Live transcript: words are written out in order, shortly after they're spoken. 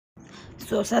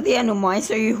So साथीहरू म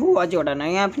आइसकेँ हो हजुरबाट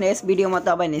नयाँ आफ्नो यस भिडियोमा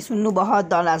तपाईँले सुन्नुभयो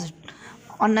दाraz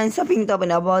अनलाइन सपिङ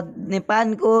तपाईँले अब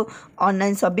नेपालको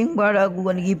अनलाइन सपिङबाट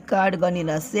गुगल गिफ्ट कार्ड गरेर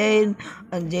सेल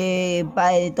जे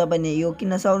पाए तपाईँले यो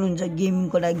किन्न सक्नुहुन्छ।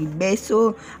 गेमिङको लागि बेस्ट हो।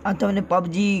 तपाईँले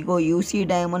पब्जीको युसी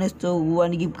डायमन्ड यस्तो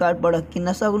गुगल गिफ्ट कार्डबाट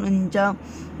किन्न सक्नुहुन्छ।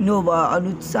 नो भयो अरू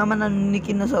सामान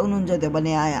किन्न सक्नुहुन्छ।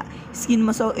 तपाईँले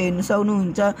स्क्रिनमा हेर्न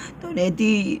सक्नुहुन्छ। तपाईँले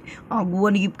यति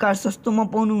गुगल गिफ्ट कार्ड सस्तोमा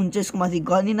पाउनुहुन्छ। यसको माथि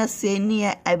गरेना सेल नि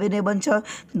एभाइलेबल छ।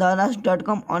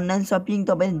 daraz.com अनलाइन सपिङ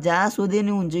तपाईँले जहाँ सोधे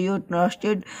नि हुन्छ। यो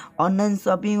ट्रस्टेड अनलाइन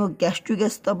सपिङ हो। क्यास टु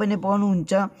क्यास तपाईँले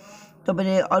पाउनुहुन्छ।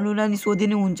 तपाईँले अरूलाई नि सोधे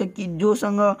नि हुन्छ कि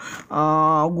जोसँग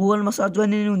गुगलमा सर्च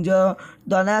गर्ने नि हुन्छ।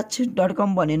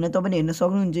 daraz.com भनेर तपाईँले हेर्न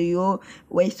सक्नुहुन्छ। यो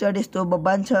वेबसाइट यस्तो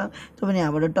बबान छ। तपाईँले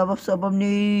यहाँबाट टपअप सपअप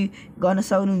नि गर्न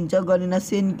सक्नुहुन्छ। गरेना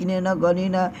सेन किनेर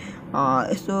गरेना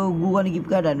यस्तो गुगल गिफ्ट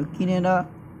कार्डहरू किनेर।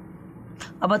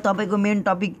 अब तपाईँको मेन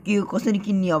टपिक के हो, कसरी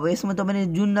किन्ने। अब यसमा तपाईँले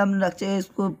जुन राम्रो लाग्छ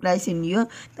यसको प्राइस हेर्ने हो।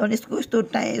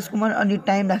 तपाईँले यसकोमा अलि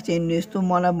टाइम लाग्छ हेर्नु। यस्तो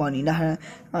मलाई भनिराख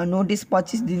नोटिस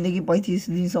 25 दिनदेखि 35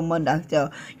 दिनसम्म लाग्छ।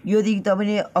 यदि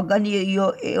तपाईँले अगाडि यो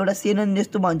एउटा सेलन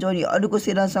जस्तो भन्छ भने अरूको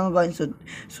सेलनसँग गएर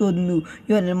सोध्नु।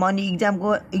 यो भनेर म अनि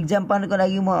इक्जाम पार्नको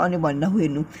लागि म अनि भनिराखु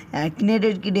हेर्नु।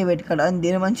 क्रेडिट कि डेबिट कार्ड अनि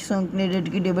धेरै मान्छेसँग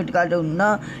क्रेडिट कि डेबिट कार्ड हुन्न।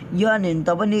 यो भने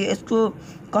तपाईँले यसको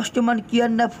कस्टमर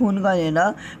केयरलाई फोन गरेर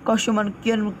कस्टमर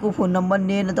केयरको फोन नम्बर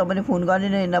लिएर तपाईँले फोन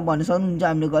गरेर हेर्न भन्न सक्नुहुन्छ।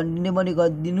 हामीले घर डेलिभरी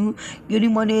गरिदिनु। यदि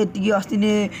मैले यतिकै अस्ति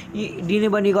नै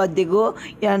डेलिभरी गरिदिएको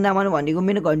या मैले भनेको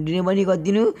मेरो घर डेलिभरी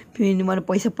गरिदिनु, फेरि मैले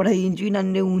पैसा पठाइदिन्छु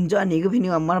यिनीहरूले हुन्छ भनेको फेरि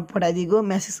मलाई पठाइदिएको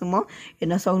म्यासेजमा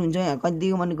हेर्न सक्नुहुन्छ। यहाँ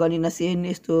कतिको मैले गरेन सेन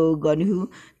यस्तो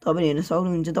गर्नु तपाईँले हेर्न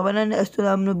सक्नुहुन्छ। तपाईँलाई यस्तो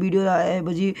राम्रो भिडियो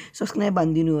आएपछि सब्सक्राइब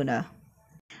भनिदिनु होला।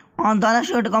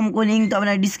 daraz.com को लिङ्क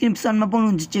तपाईँलाई डिस्क्रिप्सनमा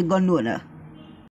पाउनुहुन्छ, चेक गर्नु होला।